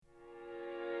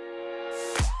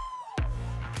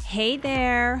Hey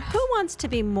there, who wants to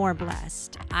be more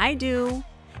blessed? I do.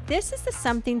 This is the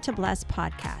Something to Bless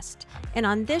podcast. And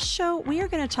on this show, we are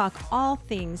going to talk all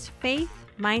things faith,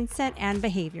 mindset, and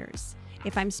behaviors.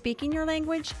 If I'm speaking your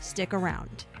language, stick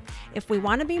around. If we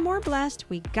want to be more blessed,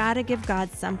 we got to give God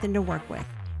something to work with.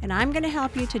 And I'm going to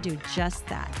help you to do just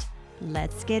that.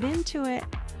 Let's get into it.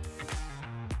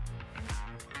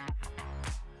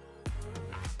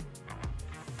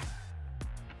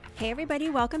 Hey everybody,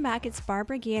 welcome back. It's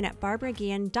Barbara Guillen at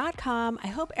barbaraguillen.com. I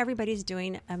hope everybody's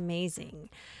doing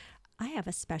amazing. I have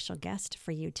a special guest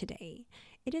for you today.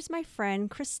 It is my friend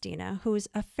Christina, who's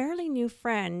a fairly new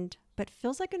friend, but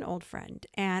feels like an old friend.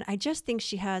 And I just think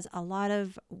she has a lot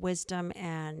of wisdom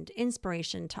and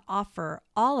inspiration to offer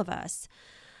all of us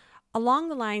along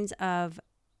the lines of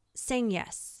saying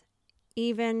yes,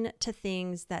 even to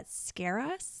things that scare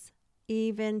us,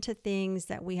 even to things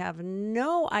that we have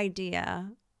no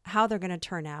idea how they're going to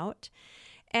turn out.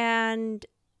 And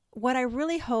what I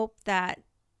really hope that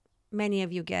many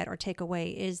of you get or take away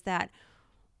is that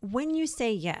when you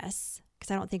say yes, because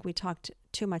I don't think we talked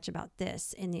too much about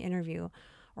this in the interview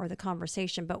or the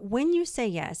conversation, but when you say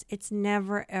yes, it's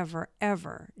never, ever,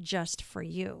 ever just for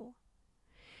you.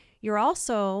 You're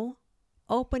also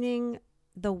opening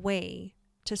the way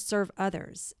to serve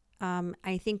others.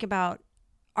 I think about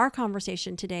our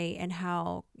conversation today and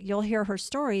how you'll hear her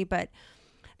story, but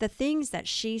the things that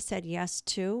she said yes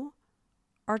to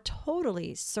are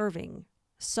totally serving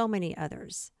so many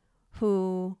others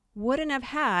who wouldn't have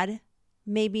had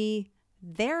maybe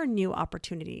their new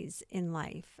opportunities in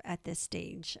life at this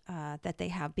stage that they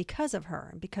have because of her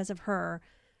and because of her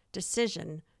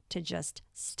decision to just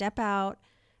step out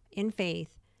in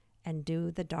faith and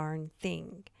do the darn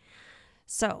thing.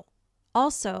 So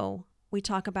also we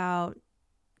talk about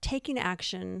taking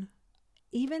action,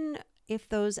 even if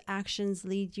those actions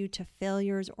lead you to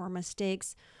failures or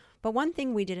mistakes. But one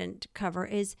thing we didn't cover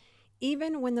is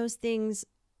even when those things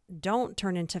don't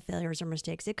turn into failures or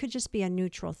mistakes, it could just be a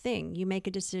neutral thing. You make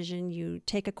a decision, you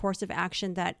take a course of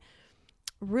action that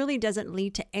really doesn't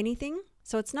lead to anything.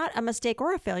 So it's not a mistake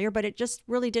or a failure, but it just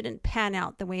really didn't pan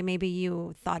out the way maybe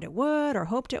you thought it would or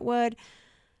hoped it would.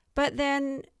 But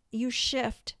then you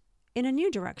shift in a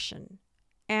new direction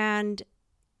and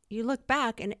you look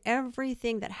back and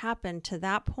everything that happened to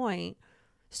that point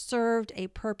served a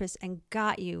purpose and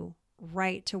got you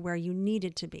right to where you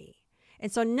needed to be.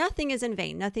 And so nothing is in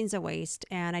vain, nothing's a waste.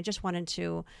 And I just wanted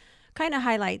to kind of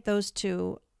highlight those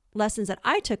two lessons that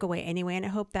I took away anyway. And I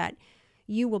hope that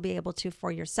you will be able to for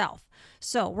yourself.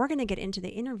 So we're going to get into the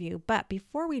interview. But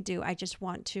before we do, I just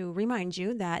want to remind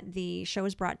you that the show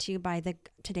is brought to you by the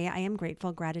Today I Am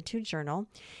Grateful Gratitude Journal.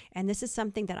 And this is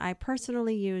something that I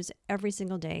personally use every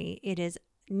single day. It is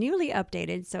newly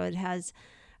updated, so it has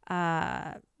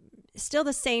still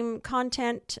the same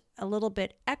content, a little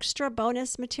bit extra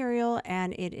bonus material,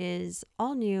 and it is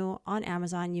all new on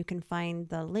Amazon. You can find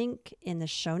the link in the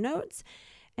show notes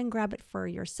and grab it for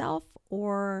yourself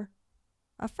or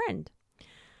a friend.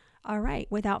 All right,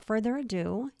 without further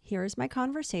ado, here is my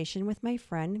conversation with my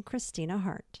friend Christina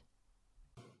Hart.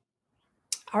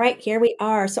 All right, here we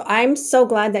are. So I'm so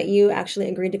glad that you actually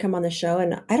agreed to come on the show.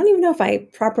 And I don't even know if I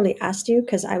properly asked you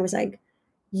because I was like,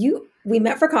 we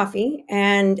met for coffee.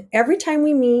 And every time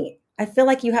we meet, I feel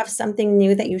like you have something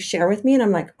new that you share with me. And I'm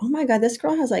like, oh my God, this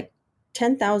girl has like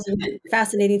 10,000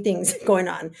 fascinating things going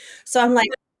on. So I'm like,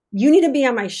 you need to be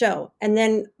on my show. And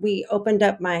then we opened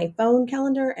up my phone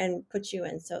calendar and put you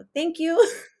in. So thank you.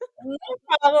 No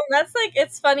problem. That's like,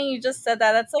 it's funny you just said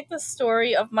that. That's like the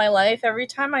story of my life. Every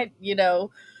time I,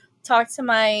 talk to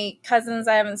my cousins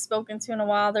I haven't spoken to in a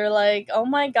while, they're like, oh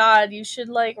my God, you should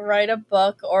like write a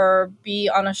book or be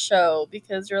on a show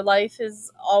because your life is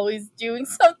always doing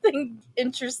something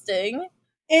interesting.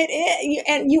 It is.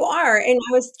 And you are. And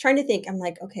I was trying to think, I'm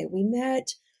like, okay, we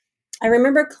met. I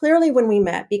remember clearly when we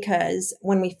met because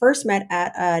when we first met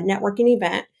at a networking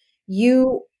event,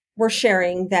 you were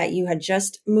sharing that you had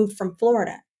just moved from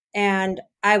Florida. And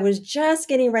I was just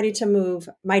getting ready to move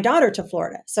my daughter to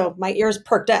Florida. So my ears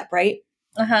perked up, right?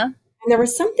 Uh-huh. And there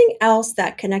was something else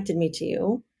that connected me to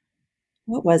you.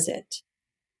 What was it?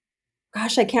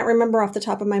 Gosh, I can't remember off the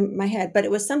top of my head, but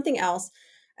it was something else.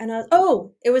 And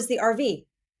it was the RV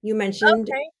you mentioned.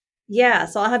 Okay. Yeah.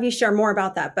 So I'll have you share more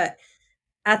about that. But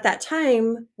at that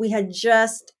time, we had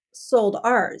just sold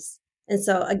ours. And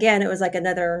so again, it was like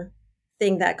another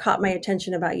thing that caught my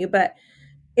attention about you. But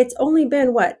it's only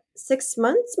been 6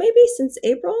 months maybe since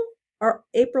April or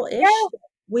April-ish. Yeah.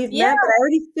 We've Yeah. met, but I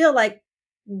already feel like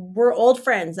we're old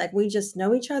friends. Like we just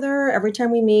know each other. Every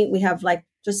time we meet, we have like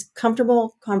just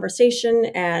comfortable conversation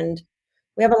and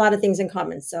we have a lot of things in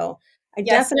common. So I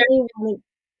Yes, definitely want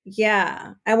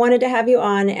Yeah, I wanted to have you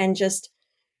on and just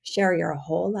share your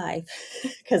whole life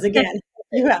because again,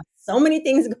 you have so many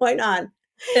things going on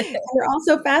and they're all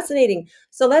so fascinating.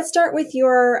 So let's start with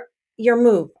your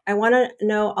move. I want to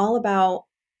know all about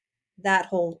that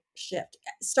whole shift,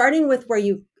 starting with where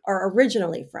you are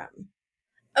originally from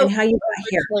and Oh, how you got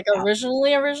here. like How-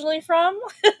 originally from?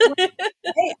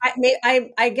 Hey,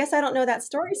 I guess I don't know that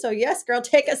story. So yes, girl,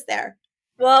 take us there.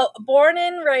 Well, born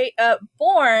in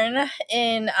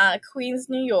Queens,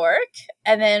 New York,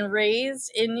 and then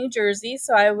raised in New Jersey.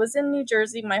 So I was in New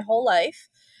Jersey my whole life.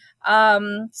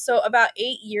 So about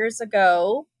 8 years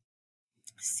ago,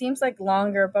 seems like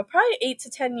longer, but probably 8 to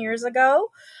 10 years ago,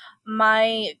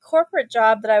 my corporate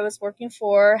job that I was working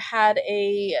for had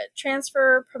a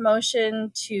transfer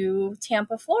promotion to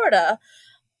Tampa, Florida.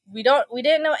 We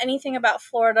didn't know anything about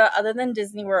Florida other than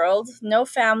Disney World. No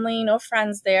family, no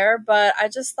friends there, but I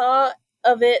just thought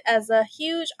of it as a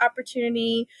huge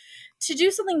opportunity to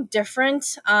do something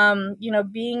different.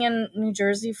 Being in New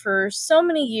Jersey for so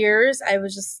many years, I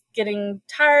was just getting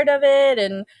tired of it,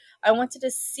 and I wanted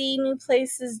to see new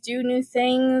places, do new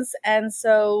things, and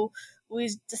so we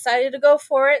decided to go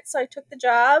for it. So I took the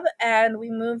job, and we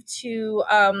moved to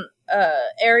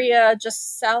area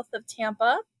just south of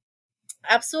Tampa.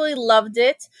 Absolutely loved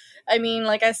it. I mean,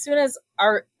 like as soon as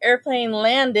our airplane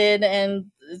landed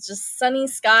and it's just sunny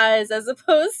skies as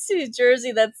opposed to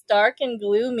Jersey that's dark and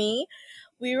gloomy,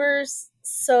 we were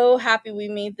so happy we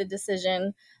made the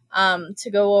decision to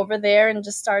go over there and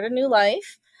just start a new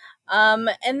life.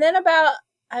 And then about,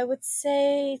 I would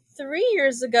say, 3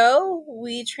 years ago,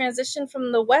 we transitioned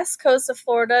from the west coast of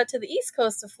Florida to the east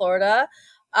coast of Florida,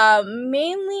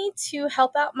 mainly to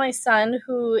help out my son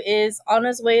who is on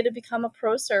his way to become a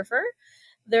pro surfer.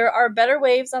 There are better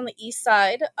waves on the east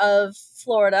side of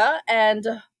Florida, and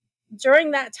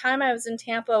during that time I was in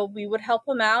Tampa, we would help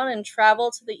him out and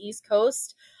travel to the East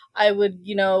Coast. I would,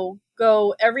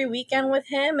 go every weekend with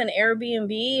him and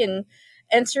Airbnb and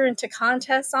enter into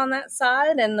contests on that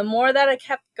side. And the more that I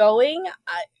kept going,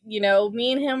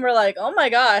 me and him were like, oh my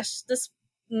gosh, this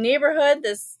neighborhood,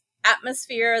 this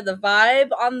atmosphere, the vibe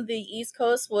on the East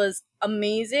Coast was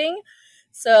amazing.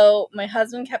 So my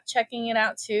husband kept checking it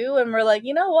out too. And we're like,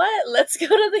 you know what? Let's go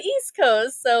to the East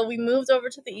Coast. So we moved over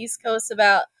to the East Coast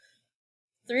about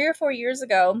 3 or 4 years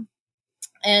ago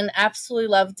and absolutely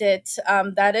loved it.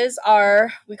 That is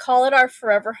we call it our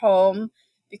forever home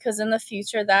because in the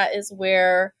future, that is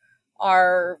where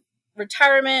our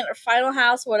retirement or final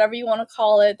house, whatever you want to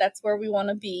call it, that's where we want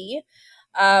to be.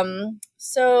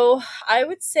 So I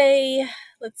would say,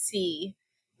 let's see,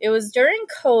 it was during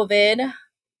COVID,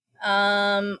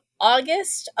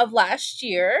 August of last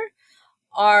year.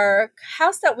 Our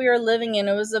house that we were living in,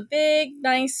 it was a big,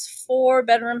 nice 4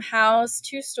 bedroom house,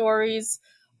 2 stories,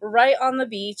 right on the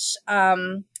beach.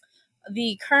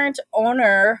 The current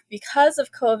owner, because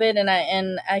of COVID, and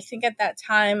I think at that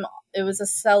time it was a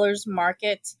seller's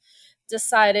market,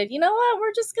 decided, you know what,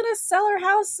 we're just gonna sell our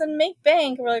house and make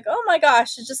bank. We're like, oh my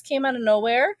gosh, it just came out of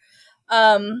nowhere.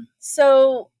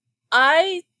 So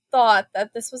I thought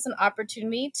that this was an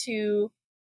opportunity to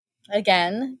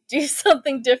again do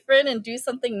something different and do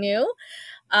something new.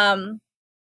 um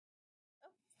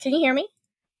can you hear me?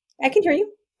 I can hear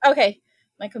you. Okay,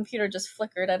 my computer just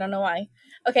flickered, I don't know why.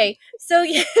 Okay, so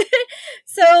yeah.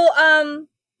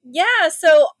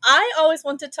 So I always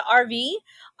wanted to RV.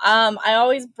 I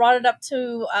always brought it up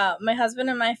to my husband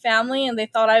and my family, and they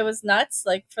thought I was nuts.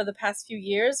 Like for the past few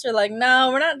years, they're like, no,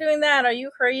 we're not doing that, are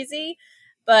you crazy?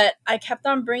 But I kept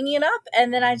on bringing it up,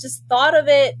 and then I just thought of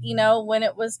it, when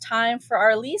it was time for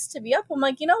our lease to be up. I'm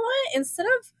like, you know what, instead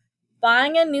of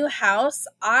buying a new house,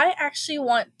 I actually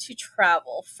want to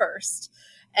travel first.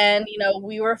 And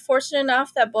we were fortunate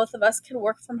enough that both of us could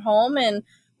work from home and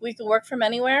we could work from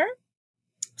anywhere.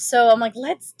 So I'm like,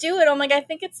 let's do it. I'm like, I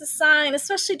think it's a sign,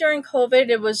 especially during COVID.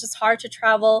 It was just hard to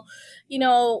travel,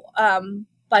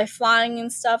 by flying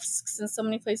and stuff since so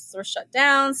many places were shut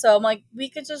down. So I'm like, we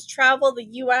could just travel the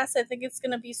US. I think it's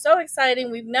going to be so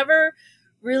exciting. We've never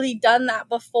really done that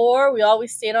before. We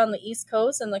always stayed on the East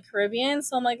Coast and the Caribbean.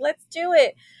 So I'm like, let's do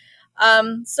it.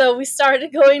 So we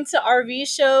started going to RV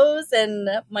shows, and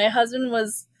my husband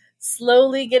was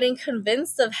slowly getting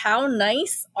convinced of how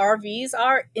nice RVs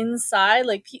are inside.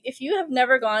 Like, if you have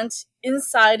never gone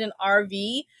inside an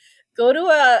RV, go to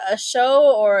a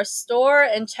show or a store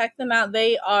and check them out.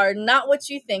 They are not what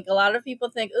you think. A lot of people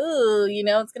think, ooh,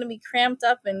 it's going to be cramped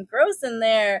up and gross in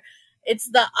there.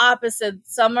 It's the opposite.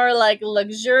 Some are like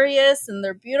luxurious and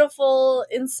they're beautiful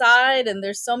inside, and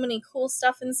there's so many cool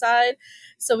stuff inside.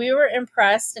 So we were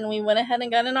impressed, and we went ahead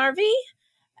and got an RV.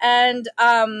 And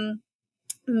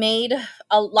made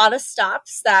a lot of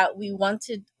stops that we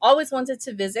always wanted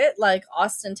to visit, like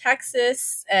Austin,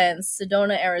 Texas, and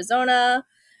Sedona, Arizona,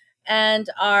 and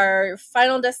our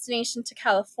final destination to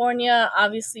California,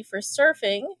 obviously for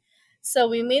surfing. So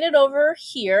we made it over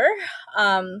here.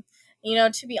 Um,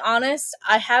 to be honest,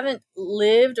 I haven't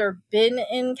lived or been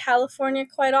in California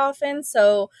quite often.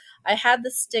 So I had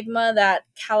the stigma that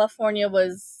California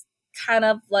was kind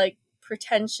of like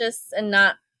pretentious and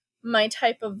not my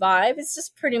type of vibe. It's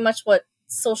just pretty much what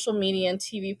social media and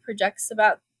TV projects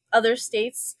about other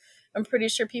states. I'm pretty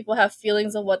sure people have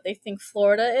feelings of what they think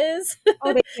Florida is.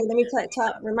 Oh, they do. Let me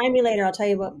remind me later. I'll tell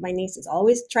you what my niece is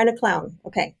always trying to clown.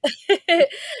 Okay.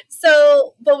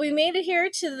 So, but we made it here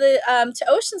to the to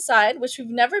Oceanside, which we've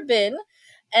never been,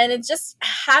 and it just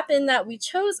happened that we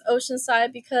chose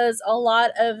Oceanside because a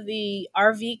lot of the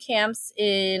RV camps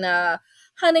in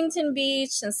Huntington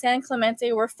Beach and San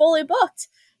Clemente were fully booked.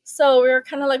 So we were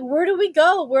kind of like, where do we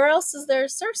go? Where else is there a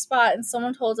surf spot? And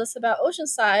someone told us about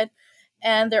Oceanside,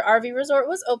 and their RV resort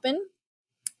was open.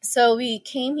 So we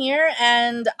came here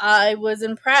and I was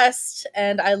impressed,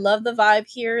 and I love the vibe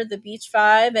here, the beach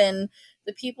vibe, and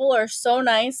the people are so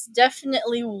nice.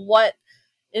 Definitely what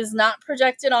is not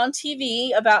projected on TV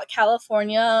about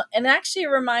California, and actually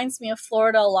reminds me of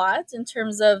Florida a lot in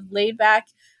terms of laid back,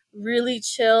 really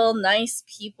chill, nice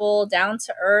people, down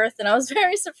to earth, and I was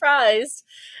very surprised.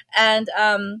 And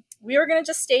we were going to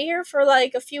just stay here for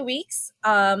like a few weeks,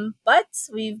 but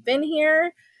we've been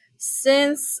here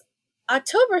since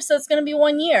October, so it's going to be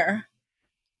 1 year.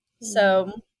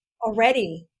 So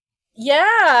already.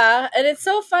 Yeah, and it's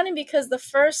so funny because the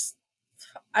first,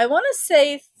 I want to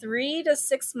say 3 to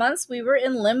 6 months, we were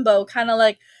in limbo, kind of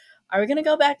like, are we going to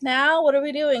go back now? What are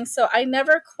we doing? So I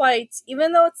never quite,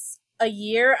 even though it's a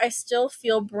year, I still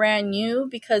feel brand new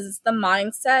because it's the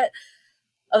mindset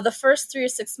of the first 3 to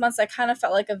 6 months. I kind of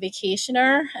felt like a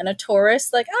vacationer and a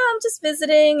tourist, like, oh, I'm just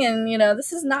visiting, and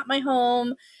this is not my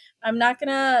home. I'm not going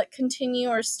to continue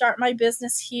or start my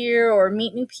business here or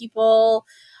meet new people,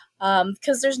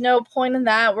 because there's no point in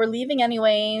that. We're leaving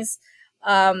anyways.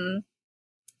 And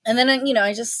then,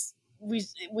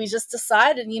 we just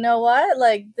decided, you know what,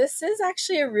 like, this is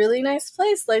actually a really nice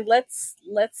place. Like, let's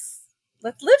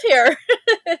live here.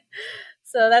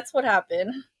 So that's what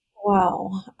happened.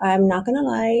 Wow. I'm not going to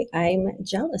lie. I'm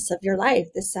jealous of your life.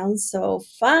 This sounds so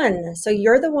fun. So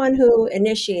you're the one who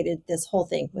initiated this whole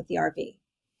thing with the RV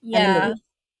and the Yeah. move.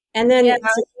 And then Yeah.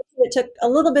 so it took a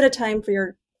little bit of time for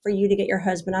you to get your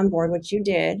husband on board, which you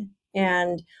did.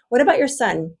 And what about your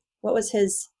son? What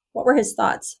were his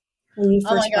thoughts when you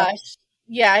Oh my first brought? gosh.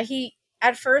 Yeah,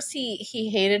 at first he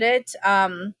hated it,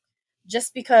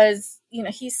 just because,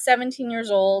 he's 17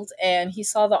 years old and he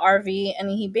saw the RV and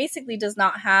he basically does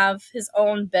not have his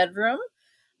own bedroom.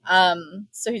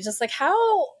 So he's just like,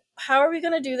 how are we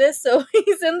gonna do this? So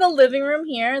he's in the living room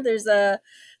here. There's a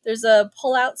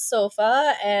pull-out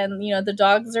sofa, and the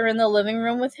dogs are in the living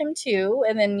room with him too.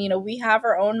 And then we have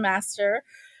our own master.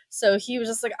 So he was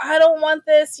just like, I don't want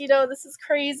this. This is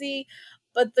crazy.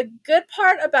 But the good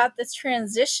part about this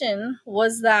transition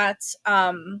was that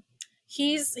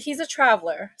he's a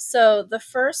traveler. So the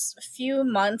first few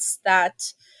months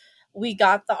that we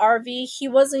got the RV, he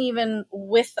wasn't even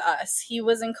with us. He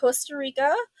was in Costa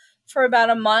Rica for about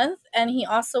a month, and he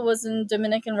also was in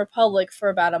Dominican Republic for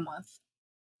about a month.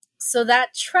 So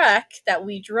that trek that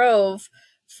we drove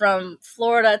from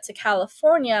Florida to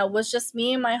California was just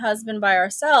me and my husband by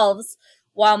ourselves,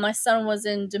 while my son was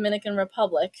in Dominican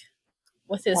Republic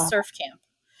with his Wow, surf camp.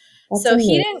 that's So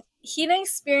amazing. he didn't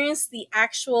experience the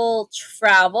actual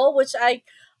travel, which I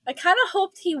kind of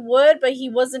hoped he would, but he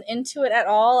wasn't into it at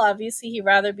all. Obviously, he'd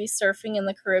rather be surfing in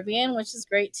the Caribbean, which is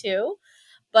great too.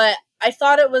 But I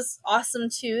thought it was awesome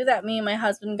too that me and my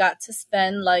husband got to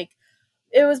spend, like,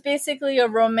 it was basically a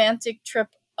romantic trip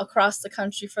across the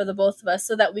country for the both of us,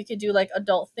 so that we could do like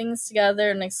adult things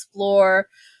together and explore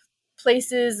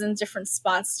places and different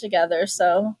spots together.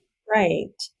 So,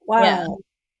 Right. yeah. Wow.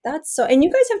 That's so, and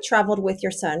you guys have traveled with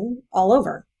your son all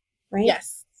over, right?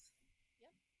 Yes.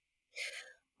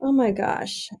 Oh my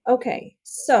gosh. Okay.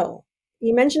 So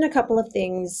you mentioned a couple of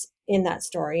things in that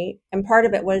story, and part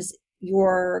of it was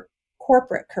your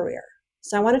corporate career.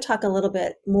 So I want to talk a little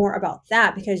bit more about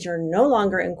that because you're no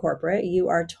longer in corporate. You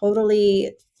are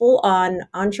totally full on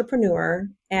entrepreneur,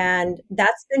 and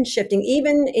that's been shifting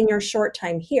even in your short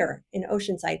time here in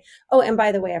Oceanside. Oh, and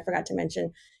by the way, I forgot to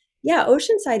mention, yeah,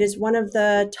 Oceanside is one of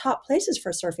the top places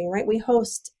for surfing, right? We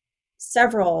host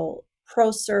several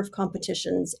pro surf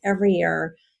competitions every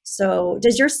year. So,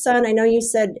 does your son, I know you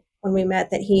said when we met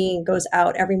that he goes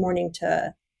out every morning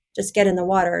to just get in the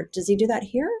water. Does he do that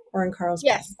here or in Carlsbad?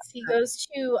 Yes, he goes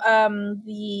to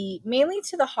the mainly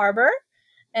to the harbor,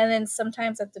 and then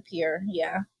sometimes at the pier.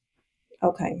 Yeah.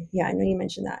 Okay. Yeah, I know you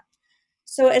mentioned that.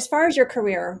 So as far as your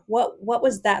career, what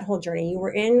was that whole journey? You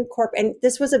were in corp, and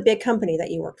this was a big company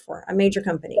that you worked for, a major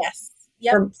company Yes.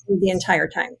 Yep. for the entire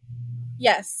time.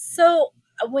 Yes. So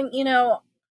when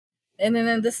and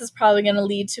then this is probably going to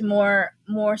lead to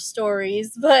more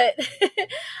stories, but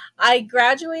I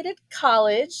graduated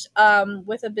college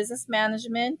with a business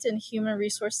management and human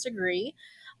resource degree,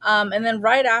 and then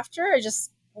right after I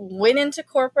just went into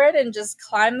corporate and just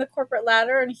climbed the corporate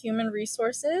ladder in human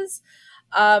resources.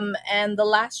 And the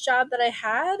last job that I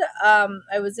had,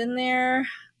 I was in there,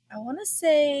 I want to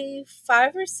say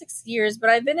 5 or 6 years, but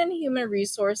I've been in human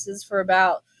resources for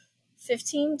about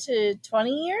 15 to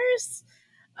 20 years.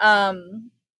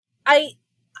 um I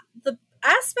The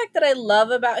aspect that I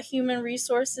love about human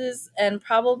resources, and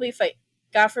probably if I,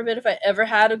 God forbid, if I ever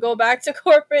had to go back to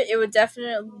corporate, it would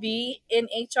definitely be in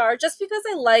HR, just because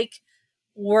I like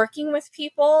working with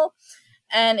people.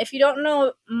 And if you don't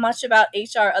know much about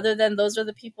HR, other than those are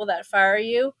the people that fire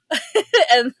you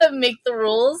and make the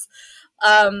rules,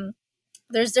 um,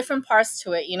 there's different parts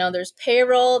to it. There's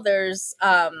payroll, there's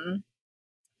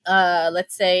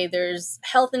let's say there's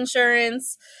health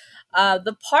insurance.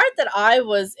 The part that I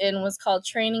was in was called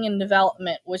training and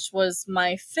development, which was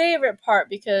my favorite part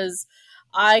because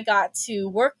I got to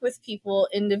work with people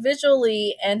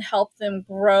individually and help them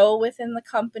grow within the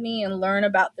company and learn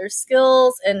about their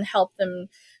skills and help them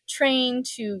train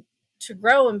to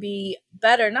grow and be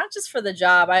better, not just for the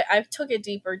job. I took it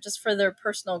deeper just for their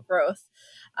personal growth.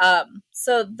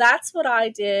 So that's what I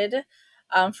did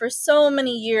for so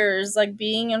many years, like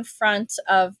being in front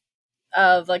of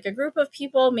like a group of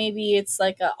people. Maybe it's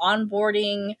like a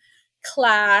onboarding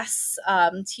class,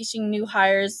 teaching new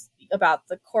hires about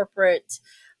the corporate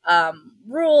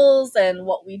rules and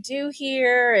what we do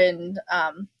here, and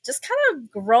just kind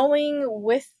of growing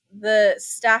with the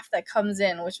staff that comes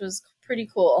in, which was pretty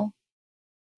cool.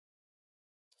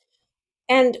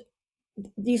 And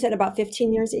you said about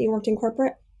 15 years that you worked in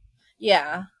corporate.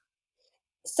 Yeah.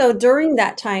 So during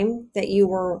that time that you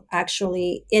were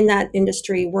actually in that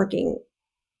industry working,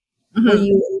 were Mhm.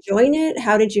 you enjoying it?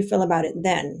 How did you feel about it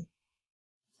then?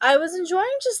 I was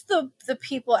enjoying just the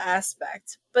people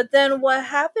aspect. But then what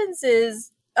happens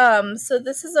is, so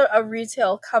this is a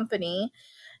retail company,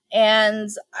 and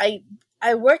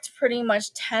I worked pretty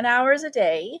much 10 hours a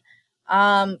day,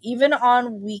 even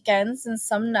on weekends and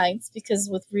some nights, because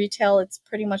with retail it's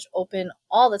pretty much open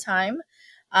all the time,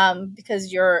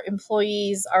 because your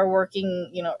employees are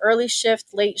working, early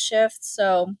shift, late shift.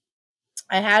 So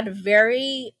I had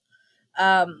very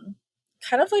um,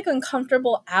 kind of like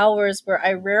uncomfortable hours where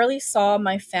I rarely saw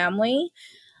my family,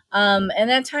 and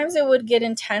at times it would get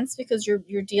intense because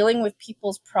you're dealing with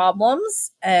people's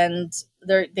problems, and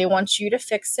they want you to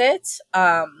fix it.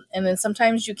 And then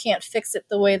sometimes you can't fix it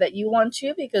the way that you want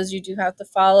to because you do have to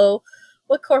follow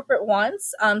what corporate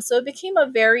wants. So it became a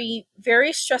very,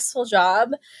 very stressful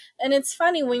job. And it's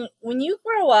funny when you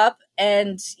grow up,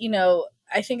 and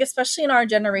I think especially in our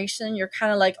generation, you're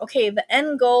kind of like, okay, the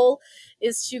end goal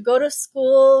is to go to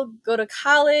school, go to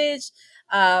college,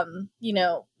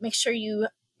 make sure you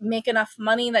make enough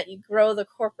money that you grow the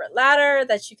corporate ladder,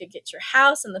 that you could get your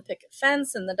house and the picket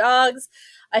fence and the dogs.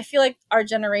 I feel like our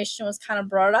generation was kind of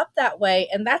brought up that way,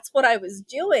 and that's what I was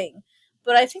doing.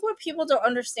 But I think what people don't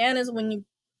understand is when you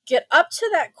get up to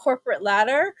that corporate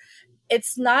ladder,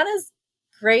 it's not as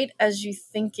great as you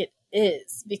think it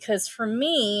is. Because for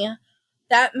me,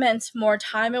 that meant more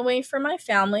time away from my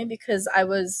family because I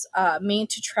was made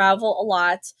to travel a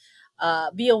lot,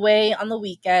 be away on the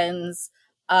weekends.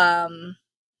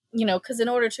 Because in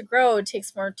order to grow, it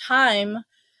takes more time.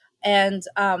 And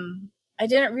I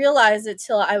didn't realize it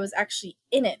till I was actually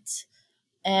in it.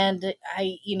 And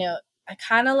I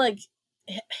kind of like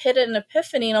hit an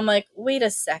epiphany, and I'm like, wait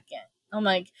a second. I'm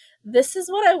like, this is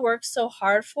what I worked so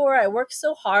hard for. I worked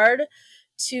so hard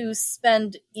to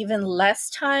spend even less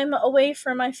time away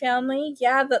from my family.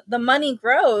 Yeah, the money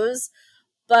grows,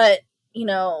 but you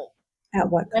know, At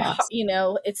what cost?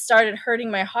 it started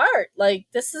hurting my heart. Like,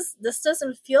 this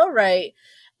doesn't feel right.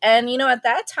 And at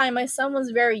that time my son was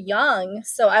very young,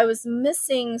 so I was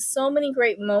missing so many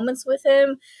great moments with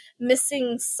him,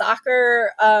 missing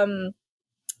soccer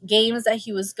games that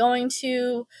he was going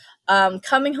to,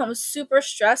 coming home super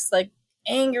stressed, like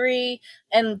angry,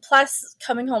 and plus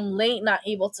coming home late, not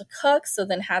able to cook, so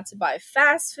then had to buy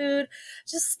fast food,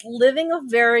 just living a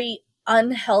very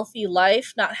unhealthy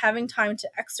life, not having time to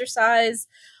exercise.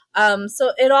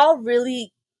 So it all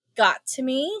really got to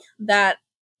me that,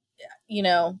 you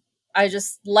know, I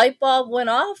just light bulb went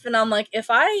off, and I'm like, if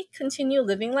I continue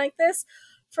living like this,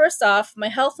 first off, my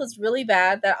health was really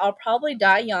bad, that I'll probably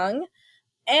die young,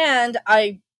 and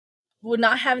I would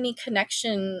not have any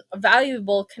connection, a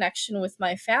valuable connection with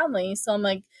my family. So I'm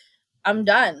like, I'm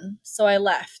done. So I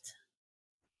left.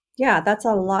 Yeah, that's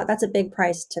a lot. That's a big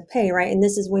price to pay, right? And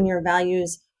this is when your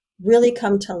values really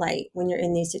come to light when you're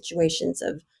in these situations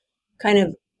of kind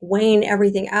of weighing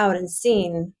everything out and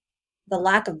seeing the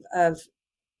lack of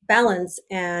balance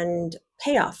and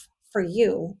payoff for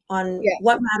you on Yes.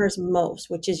 what matters most,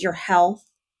 which is your health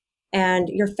and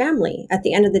your family. At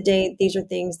the end of the day, these are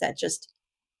things that just,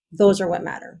 those are what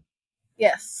matter.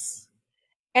 Yes.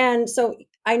 And so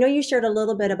I know you shared a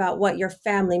little bit about what your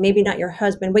family, maybe not your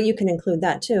husband, but you can include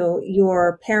that too.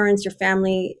 Your parents, your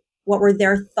family, what were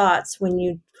their thoughts when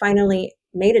you finally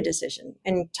made a decision?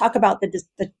 And talk about the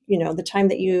the time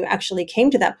that you actually came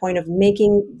to that point of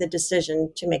making the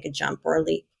decision to make a jump or a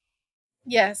leap.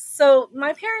 Yes. So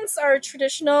my parents are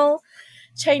traditional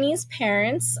Chinese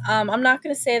parents. I'm not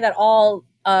going to say that all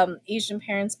Asian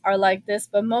parents are like this,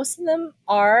 but most of them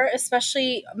are,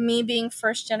 especially me being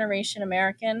first generation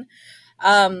American.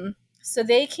 So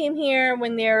they came here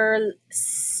when they're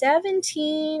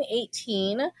 17,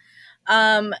 18.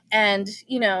 And,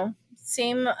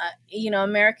 same,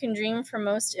 American dream for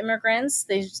most immigrants.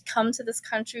 They come to this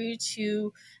country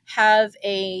to have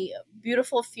a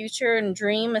beautiful future and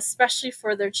dream, especially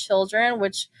for their children,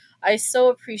 which I so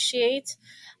appreciate.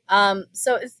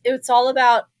 So it's all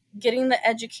about getting the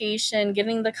education,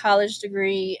 getting the college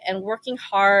degree, and working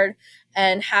hard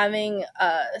and having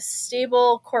a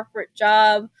stable corporate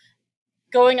job,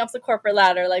 going up the corporate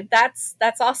ladder. Like that's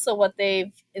also what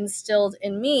they've instilled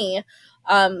in me.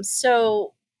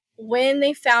 So when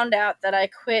they found out that I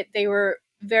quit, they were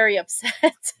very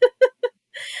upset.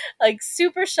 Like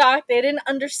super shocked. They didn't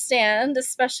understand,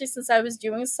 especially since I was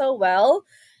doing so well.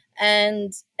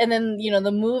 And then,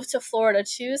 the move to Florida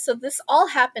too. So this all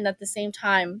happened at the same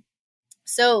time.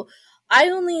 So I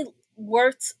only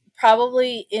worked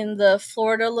probably in the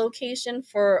Florida location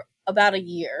for about a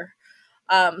year.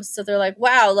 So they're like,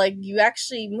 wow, like you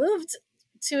actually moved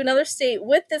to another state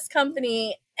with this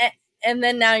company, and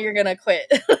then now you're gonna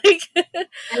quit. Like,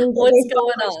 And what's they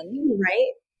going followed on? you,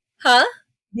 right? Huh?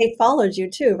 They followed you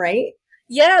too, right?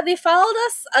 Yeah, they followed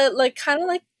us like kind of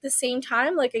like the same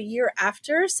time, like a year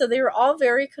after. So they were all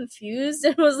very confused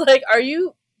and was like, "Are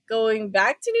you going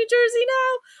back to New Jersey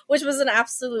now?" Which was an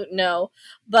absolute no.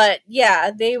 But yeah,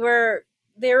 they were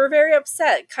very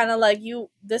upset, kind of like, "You,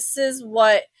 this is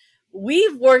what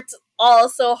we've worked all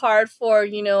so hard for,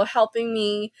 helping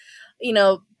me,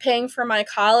 paying for my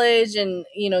college and,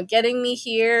 getting me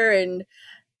here, and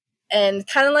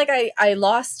kind of like I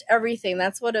lost everything."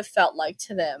 That's what it felt like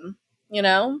to them, you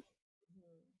know?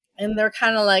 And they're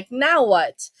kind of like, now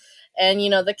what? And,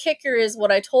 the kicker is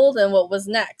what I told them what was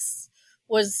next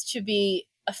was to be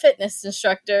a fitness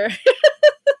instructor,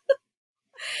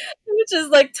 which is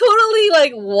like totally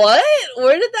like, what?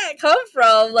 Where did that come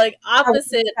from? Like, Where did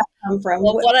opposite that come from?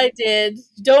 of what I did.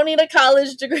 You don't need a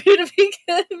college degree to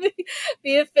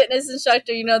be a fitness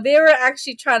instructor. They were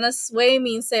actually trying to sway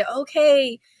me and say,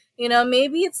 okay,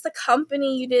 maybe it's the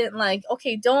company you didn't like.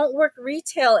 Okay, don't work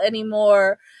retail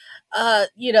anymore.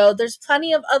 There's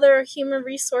plenty of other human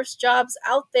resource jobs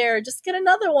out there. Just get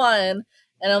another one.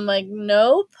 And I'm like,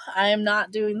 nope, I'm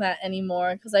not doing that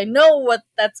anymore because I know what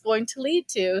that's going to lead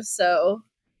to. So,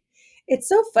 It's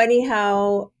so funny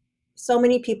how so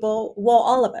many people, well,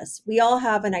 all of us, we all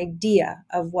have an idea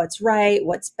of what's right,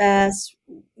 what's best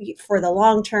for the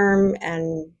long term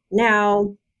and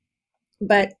now,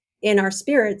 but in our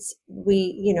spirits,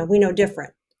 we know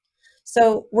different.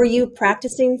 So, were you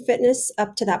practicing fitness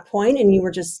up to that point and you were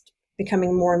just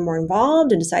becoming more and more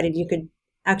involved and decided you could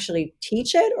actually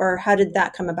teach it, or how did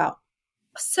that come about?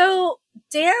 so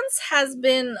dance has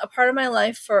been a part of my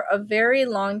life for a very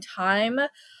long time.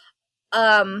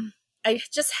 I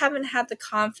just haven't had the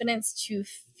confidence to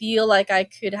feel like I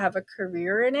could have a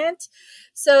career in it.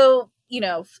 So,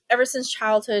 ever since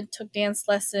childhood, took dance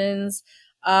lessons.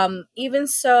 Even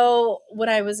so, when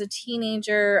I was a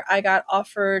teenager, I got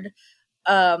offered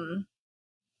um,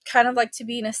 kind of like to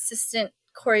be an assistant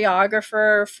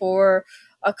choreographer for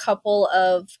a couple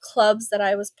of clubs that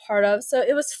I was part of. So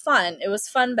it was fun. It was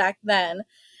fun back then.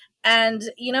 And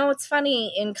it's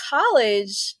funny, in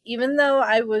college, even though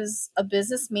I was a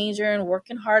business major and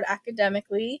working hard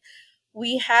academically,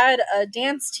 we had a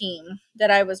dance team that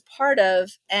I was part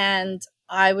of, and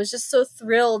I was just so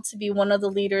thrilled to be one of the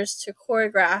leaders to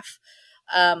choreograph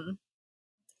um,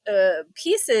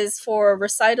 pieces for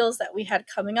recitals that we had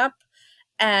coming up.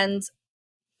 And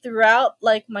throughout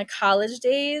like my college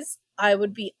days, I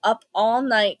would be up all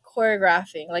night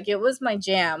choreographing. Like, it was my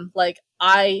jam. Like,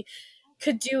 I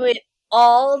could do it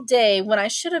all day when I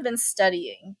should have been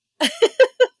studying.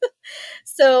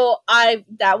 So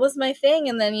that was my thing.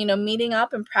 And then, meeting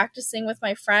up and practicing with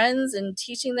my friends and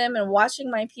teaching them and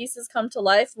watching my pieces come to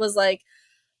life was like,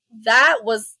 that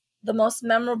was the most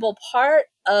memorable part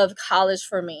of college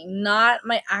for me, not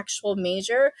my actual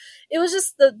major. It was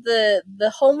just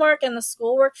the homework and the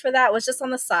schoolwork for that was just on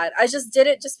the side. I just did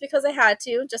it just because I had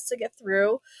to, just to get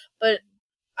through. But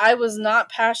I was not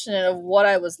passionate of what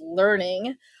I was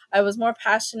learning. I was more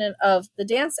passionate of the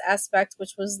dance aspect,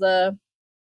 which was the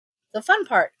fun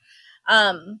part.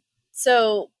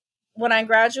 So when I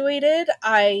graduated,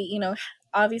 I,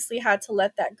 obviously had to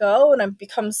let that go and I've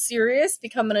become serious,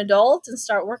 become an adult and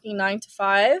start working 9 to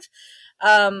 5.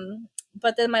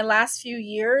 But then my last few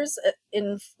years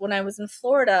when I was in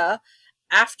Florida,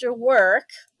 after work,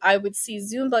 I would see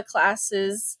Zumba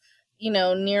classes,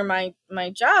 near my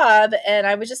job, and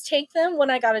I would just take them when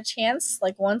I got a chance,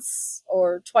 like once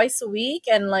or twice a week,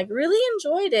 and like really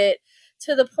enjoyed it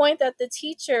to the point that the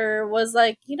teacher was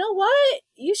like, you know what,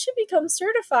 you should become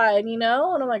certified, and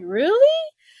I'm like, really?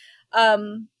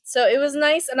 So it was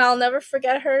nice, and I'll never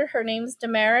forget her. Her name's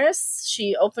Damaris.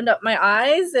 She opened up my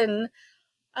eyes, and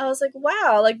I was like,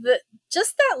 wow, like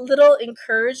just that little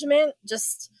encouragement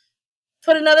just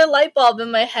put another light bulb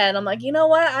in my head. I'm like, you know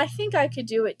what? I think I could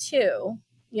do it too,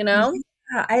 you know?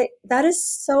 Yeah, that is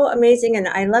so amazing. And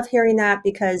I love hearing that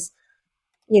because,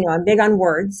 I'm big on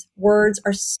words. Words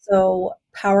are so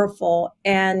powerful.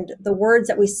 And the words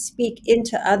that we speak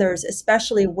into others,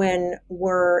 especially when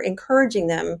we're encouraging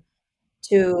them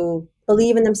to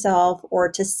believe in themselves or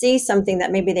to see something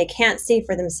that maybe they can't see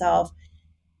for themselves,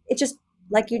 it just,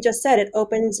 like you just said, it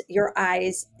opens your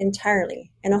eyes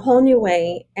entirely in a whole new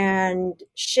way and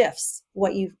shifts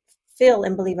what you feel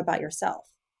and believe about yourself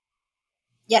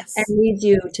and Yes. leads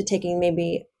you to taking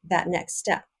maybe that next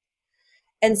step.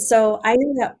 And so I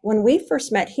knew that when we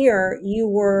first met here, you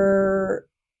were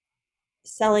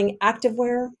selling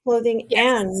activewear clothing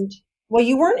Yes. and, well,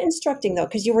 you weren't instructing though,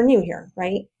 because you were new here,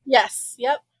 right? Yes.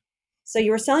 Yep. So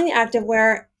you were selling the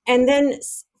activewear. And then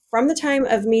from the time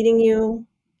of meeting you,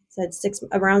 said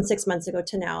around 6 months ago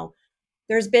to now,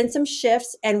 there's been some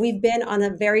shifts and we've been on a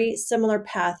very similar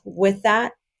path with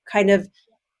that kind of,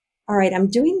 all right, I'm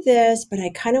doing this, but I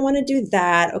kind of want to do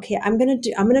that. Okay, I'm going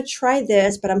to try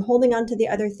this, but I'm holding on to the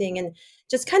other thing and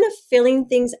just kind of filling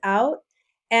things out.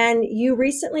 And you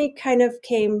recently kind of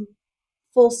came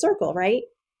full circle, right?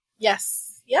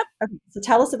 Yes. Yep. Okay, so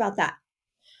tell us about that.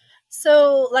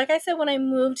 So, like I said, when I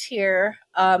moved here,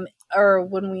 or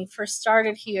when we first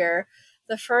started here,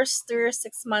 the first 3 or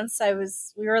 6 months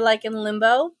we were like in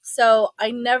limbo. So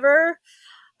I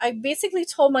basically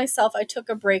told myself I took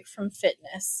a break from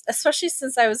fitness, especially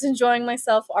since I was enjoying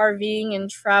myself RVing and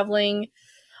traveling,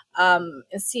 and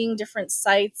seeing different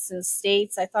sites and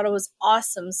states. I thought it was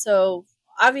awesome. So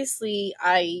obviously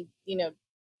I,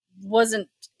 wasn't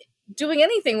doing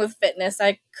anything with fitness.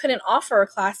 I couldn't offer a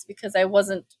class because I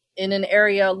wasn't in an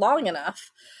area long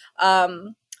enough.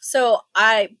 So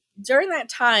during that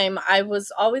time, I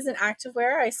was always in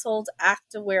activewear. I sold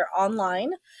activewear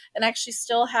online and actually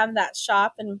still have that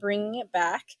shop and bringing it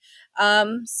back.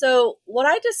 So what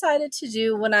I decided to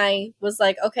do when I was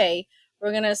like, okay,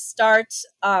 we're going to start,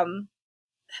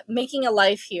 making a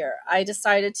life here, I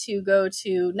decided to go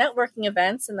to networking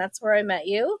events, and that's where I met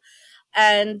you.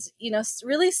 And,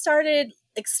 really started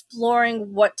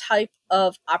exploring what type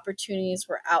of opportunities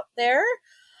were out there.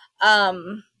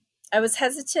 Um, I was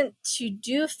hesitant to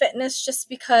do fitness just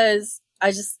because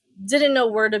I just didn't know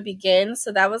where to begin.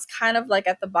 So that was kind of like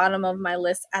at the bottom of my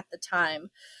list at the time.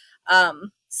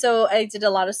 So I did a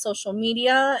lot of social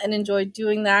media and enjoyed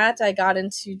doing that. I got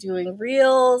into doing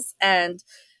reels and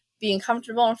being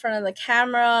comfortable in front of the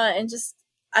camera, and just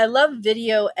I love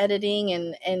video editing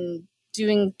and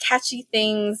doing catchy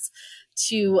things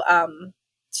to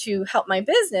help my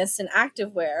business in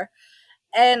activewear.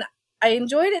 And I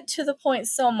enjoyed it to the point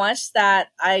so much that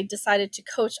I decided to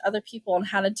coach other people on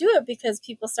how to do it, because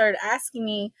people started asking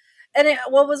me. And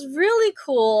what was really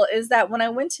cool is that when I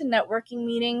went to networking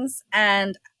meetings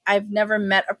and I've never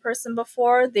met a person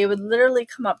before, they would literally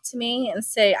come up to me and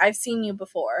say, I've seen you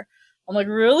before. I'm like,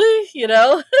 really?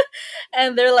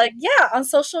 And they're like, yeah, on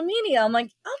social media. I'm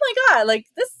like, oh my God, like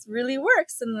this really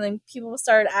works. And then people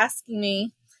started asking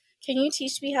me, can you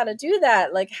teach me how to do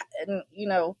that? Like, and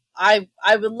I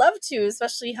would love to,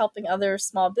 especially helping other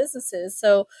small businesses.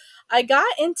 So I got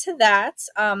into that.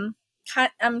 I'm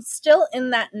still in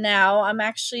that now. I'm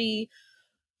actually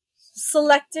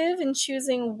selective in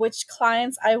choosing which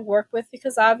clients I work with,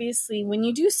 because obviously when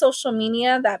you do social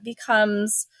media, that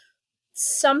becomes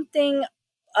something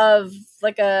of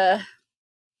like a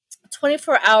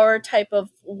 24-hour type of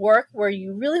work where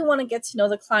you really want to get to know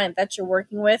the client that you're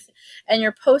working with, and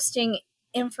you're posting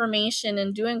information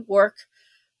and doing work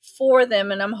for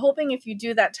them. And I'm hoping if you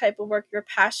do that type of work, you're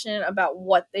passionate about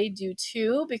what they do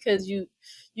too, because you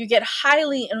get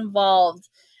highly involved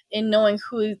in knowing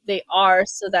who they are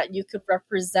so that you could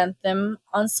represent them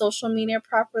on social media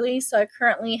properly. So I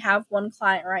currently have one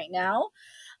client right now,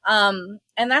 and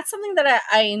that's something that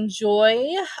I enjoy,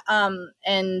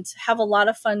 and have a lot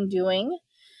of fun doing.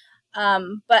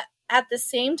 But at the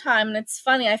same time, and it's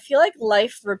funny, I feel like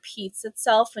life repeats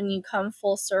itself when you come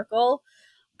full circle.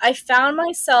 I found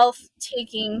myself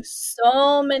taking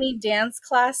so many dance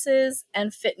classes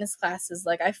and fitness classes.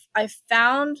 Like I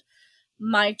found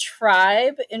my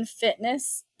tribe in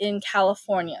fitness in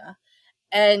California,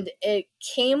 and it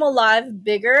came alive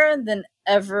bigger than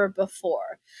ever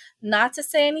before. Not to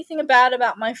say anything bad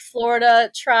about my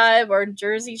Florida tribe or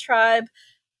Jersey tribe.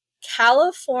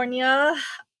 California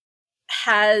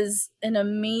has an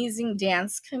amazing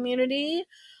dance community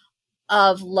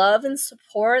of love and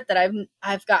support that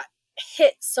I've got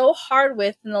hit so hard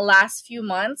with in the last few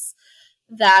months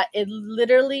that it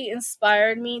literally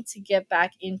inspired me to get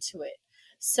back into it.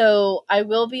 So I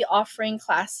will be offering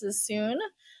classes soon.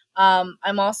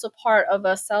 I'm also part of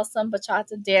a salsa and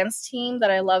bachata dance team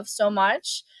that I love so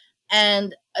much.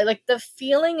 And like the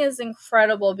feeling is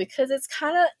incredible because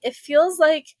it feels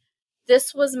like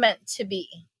this was meant to be.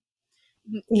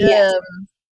 Yes.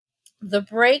 The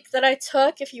break that I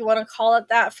took, if you want to call it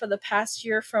that, for the past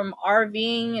year from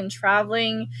RVing and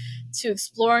traveling to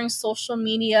exploring social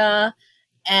media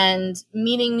and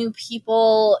meeting new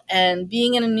people and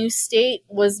being in a new state,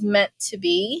 was meant to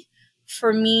be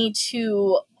for me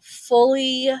to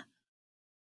fully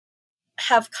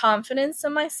have confidence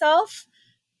in myself,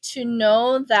 to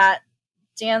know that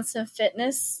dance and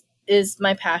fitness is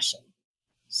my passion.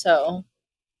 So,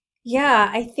 Yeah,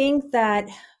 I think that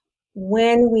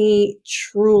when we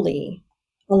truly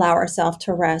allow ourselves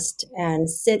to rest and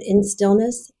sit in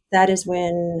stillness, that is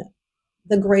when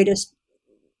the greatest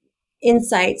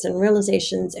insights and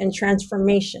realizations and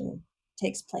transformation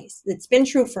takes place. It's been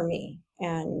true for me,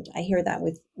 and I hear that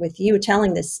with you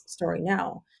telling this story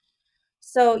now.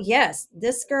 So yes,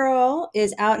 this girl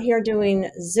is out here doing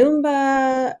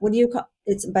Zumba. What do you call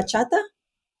it's bachata?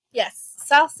 yes,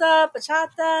 salsa,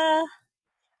 bachata.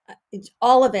 It's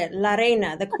all of it. La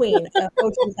Reina, the queen of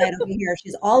Oceanside over here.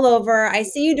 She's all over. I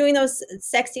see you doing those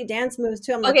sexy dance moves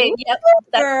too. I'm like, Okay, ooh, yep,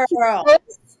 that's girl.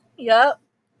 yep.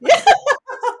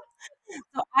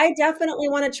 So I definitely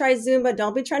want to try Zumba.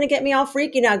 Don't be trying to get me all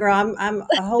freaky now, girl. I'm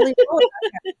a holy roller.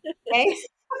 Okay.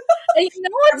 And you know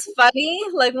what's funny?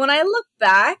 Like when I look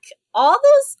back, all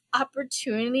those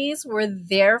opportunities were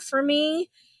there for me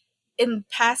in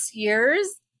past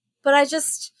years, but I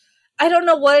don't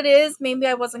know what it is. Maybe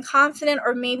I wasn't confident,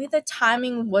 or maybe the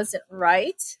timing wasn't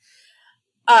right.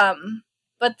 Um,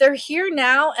 but they're here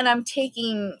now, and I'm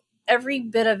taking every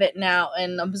bit of it now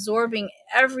and absorbing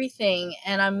everything,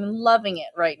 and I'm loving it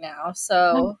right now.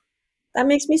 So, That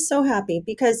makes me so happy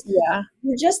because yeah.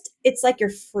 it's like you're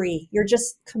free. You're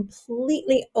just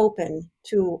completely open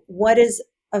to what is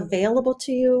available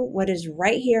to you, what is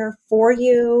right here for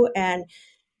you. And,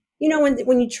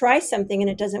 when you try something and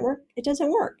it doesn't work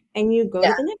and you go to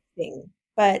Yeah. the next thing.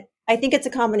 But I think it's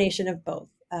a combination of both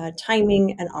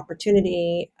timing and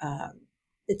opportunity.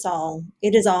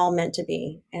 It is all meant to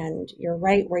be. And you're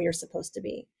right where you're supposed to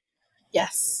be.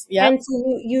 Yes. Yep. And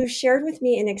so you shared with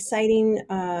me an exciting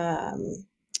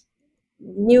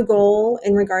new goal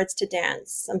in regards to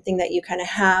dance, something that you kind of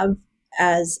have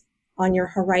as on your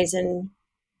horizon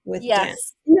with dance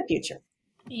Yes. in the future.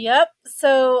 Yep.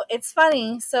 So it's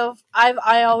funny. So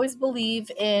I always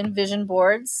believe in vision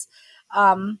boards.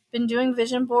 Been doing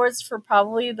vision boards for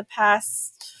probably the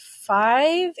past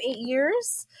 5, 8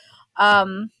 years.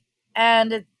 Um,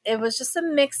 and it was just a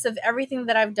mix of everything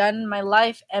that I've done in my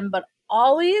life, and but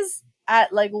always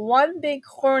at like one big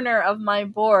corner of my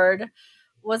board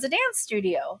was a dance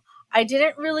studio. I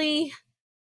didn't really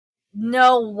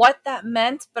know what that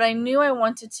meant, but I knew I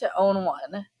wanted to own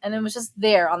one. And it was just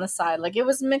there on the side. Like it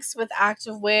was mixed with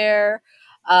activewear,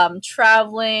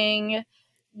 traveling,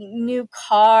 new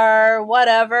car,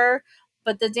 whatever.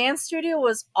 But the dance studio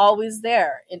was always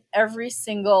there in every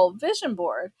single vision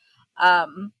board.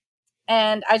 Um,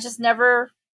 and I just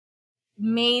never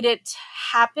made it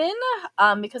happen,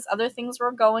 because other things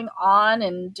were going on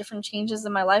and different changes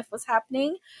in my life was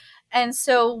happening. And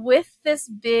so with this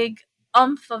big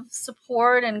umph of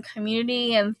support and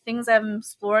community and things I'm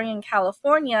exploring in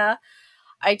California,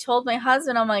 I told my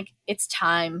husband, I'm like, it's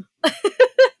time.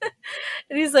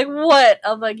 And he's like, what?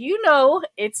 I'm like,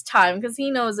 it's time, because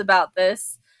he knows about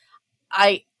this.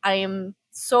 I am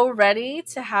so ready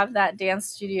to have that dance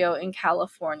studio in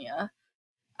California.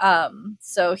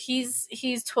 So he's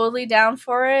totally down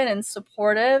for it and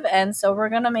supportive, and so we're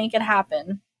gonna make it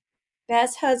happen.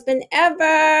 Best husband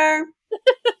ever.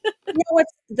 You know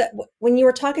what's when you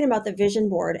were talking about the vision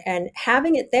board and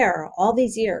having it there all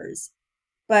these years,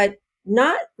 but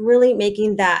not really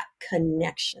making that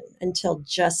connection until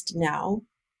just now.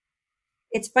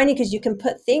 It's funny because you can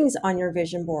put things on your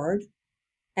vision board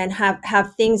and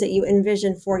have things that you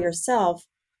envision for yourself,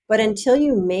 but until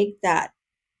you make that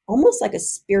almost like a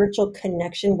spiritual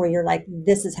connection where you're like,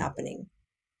 this is happening,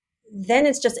 then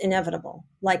it's just inevitable.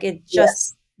 Like it just,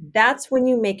 Yes. that's when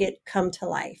you make it come to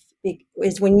life,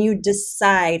 is when you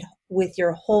decide with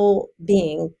your whole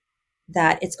being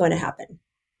that it's going to happen.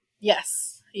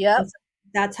 Yes. Yep. And so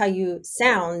that's how you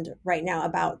sound right now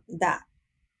about that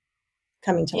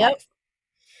coming to Yep. life.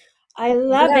 I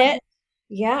love Yeah. it.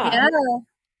 Yeah. Yeah.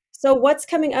 So what's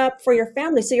coming up for your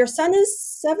family? So your son is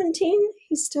 17.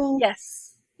 He's still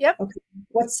Yes. Yep. okay.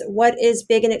 What is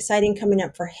big and exciting coming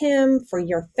up for him, for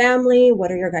your family?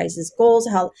 What are your guys' goals?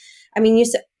 How, I mean, you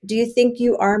said, do you think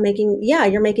you are making, yeah,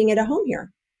 you're making it a home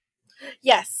here?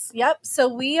 Yes. Yep.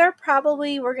 So we're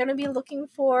going to be looking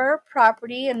for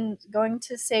property and going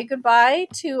to say goodbye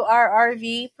to our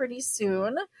RV pretty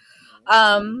soon.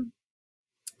 Um,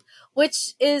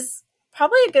 which is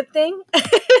probably a good thing.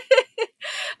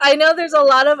 I know there's a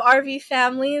lot of RV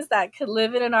families that could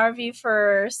live in an RV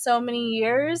for so many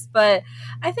years, but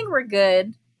I think we're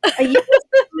good. A year is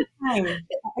a long time.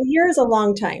 A year is a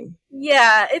long time.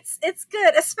 Yeah, it's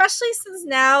good, especially since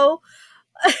now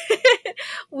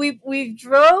we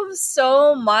drove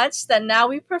so much that now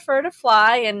we prefer to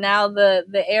fly, and now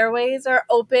the airways are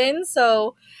open,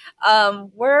 so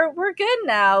we're good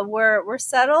now. We're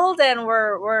settled, and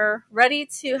we're ready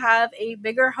to have a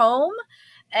bigger home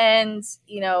and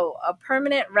a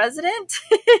permanent resident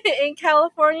in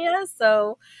California.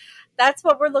 So that's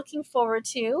what we're looking forward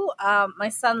to. My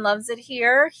son loves it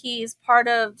here. He's part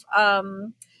of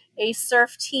a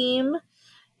surf team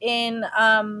in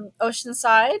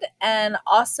Oceanside, and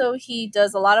also he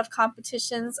does a lot of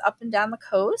competitions up and down the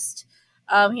coast.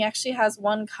 He actually has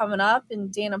one coming up in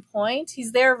Dana Point.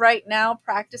 He's there right now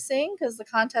practicing because the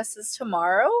contest is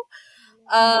tomorrow.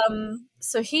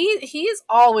 So he is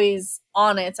always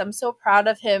on it. I'm so proud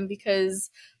of him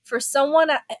because for someone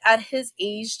at his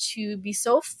age to be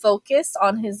so focused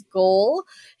on his goal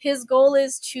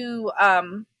is to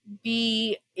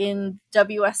be in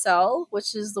WSL,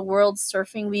 which is the World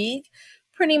Surfing League,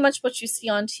 pretty much what you see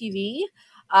on TV,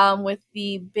 with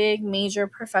the big major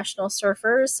professional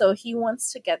surfers. So he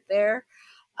wants to get there.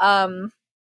 Um,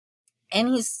 and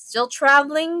he's still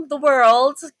traveling the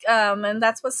world, and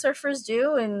that's what surfers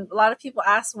do. And a lot of people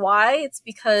ask why. It's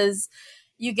because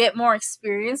you get more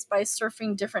experience by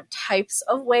surfing different types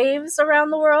of waves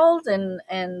around the world, and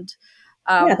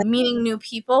Yeah, meeting new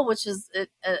people, which is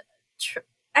a tr-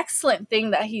 excellent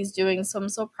thing that he's doing. So I'm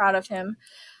so proud of him.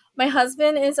 My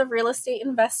husband is a real estate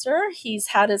investor. He's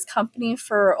had his company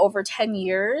for over 10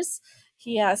 years.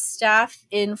 He has staff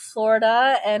in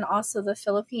Florida and also the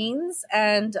Philippines.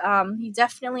 And he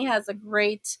definitely has a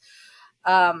great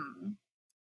um,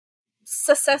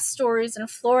 success stories in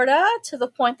Florida, to the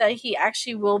point that he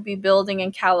actually will be building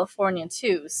in California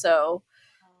too. So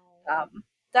um,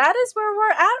 that is where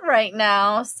we're at right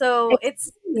now. So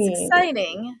it's exciting.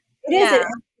 exciting. It is. Yeah.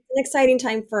 It's an exciting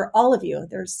time for all of you.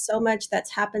 There's so much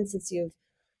that's happened since you've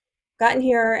gotten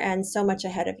here and so much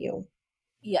ahead of you.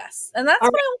 Yes. And that's All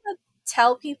what I want to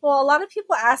tell people. A lot of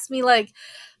people ask me, like,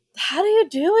 how do you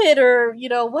do it? Or,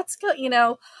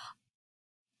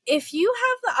 if you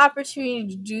have the opportunity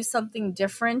to do something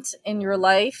different in your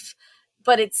life,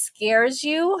 but it scares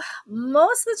you,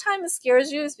 most of the time it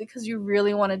scares you is because you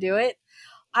really want to do it.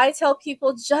 I tell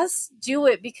people, just do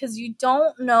it, because you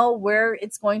don't know where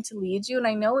it's going to lead you. And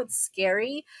I know it's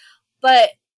scary, but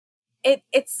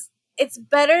it's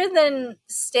better than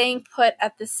staying put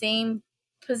at the same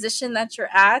position that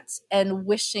you're at and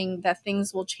wishing that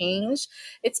things will change.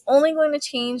 It's only going to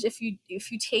change if you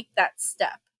take that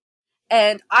step.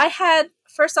 And I had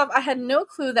no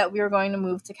clue that we were going to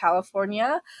move to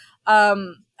California.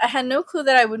 I had no clue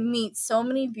that I would meet so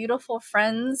many beautiful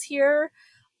friends here.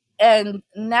 And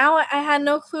now I had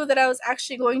no clue that I was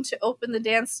actually going to open the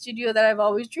dance studio that I've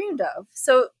always dreamed of.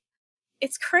 So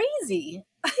it's crazy.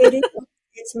 It is.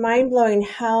 It's mind blowing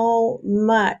how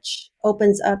much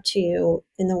opens up to you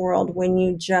in the world when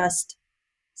you just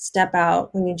step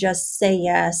out, when you just say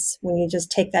yes, when you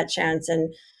just take that chance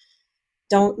and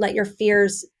don't let your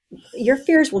fears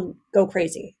will go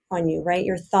crazy on you, right?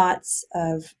 Your thoughts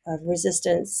of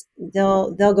resistance,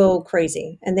 they'll go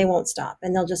crazy and they won't stop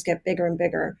and they'll just get bigger and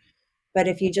bigger. But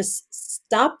if you just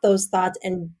stop those thoughts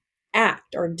and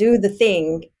act or do the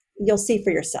thing, you'll see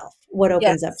for yourself what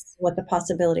opens up, Yes. what the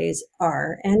possibilities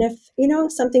are. And if,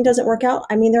 something doesn't work out,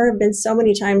 I mean, there have been so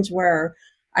many times where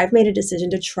I've made a decision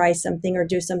to try something or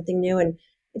do something new and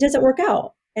it doesn't work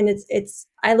out. And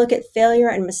I look at failure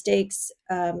and mistakes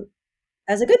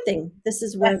as a good thing. This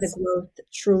is where the Yes. growth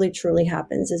truly, truly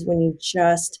happens, is when you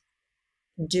just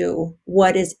do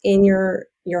what is in your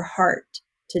heart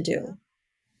to do.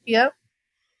 Yep.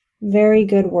 Very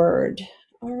good word.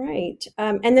 All right.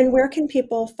 And then where can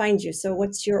people find you? So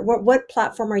what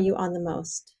platform are you on the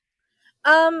most?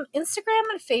 Instagram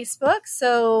and Facebook.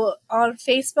 So on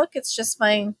Facebook, it's just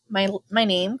my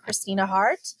name, Christina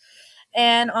Hart,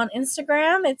 and on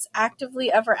Instagram, it's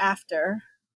Actively Ever After.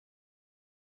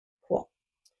 Cool.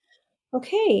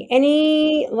 Okay.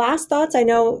 Any last thoughts? I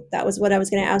know that was what I was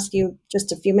going to ask you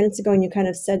just a few minutes ago, and you kind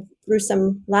of said through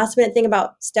some last minute thing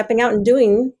about stepping out and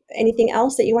doing. Anything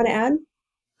else that you want to add?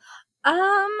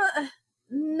 Um,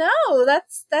 no,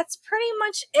 that's pretty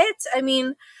much it. I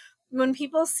mean, when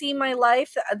people see my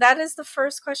life, that is the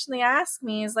first question they ask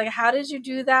me is like, how did you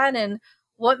do that? And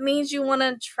what made you want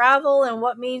to travel? And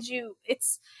what made you,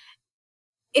 it's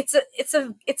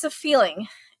a feeling.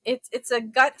 It's a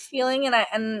gut feeling.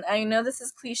 And I know this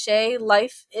is cliche.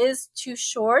 Life is too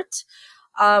short.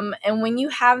 And when you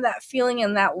have that feeling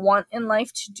and that want in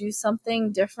life to do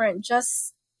something different,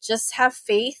 just have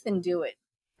faith and do it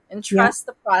and Yeah. trust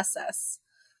the process.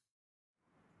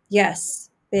 Yes.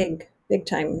 Big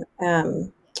time.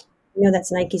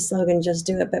 That's Nike's slogan, just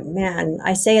do it. But man,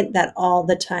 I say it that all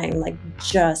the time, like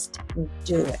just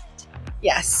do it.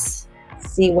 Yes.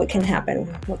 See what can happen,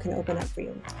 what can open up for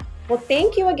you. Well,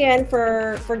 thank you again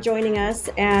for joining us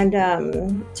and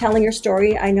telling your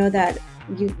story. I know that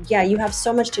you have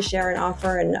so much to share and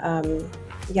offer,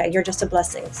 and you're just a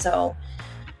blessing. So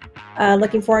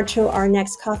looking forward to our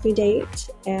next coffee date,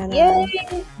 and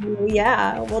Yay.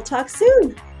 we'll talk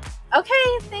soon.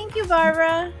 Okay. Thank you,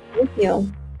 Barbara. Thank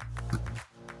you.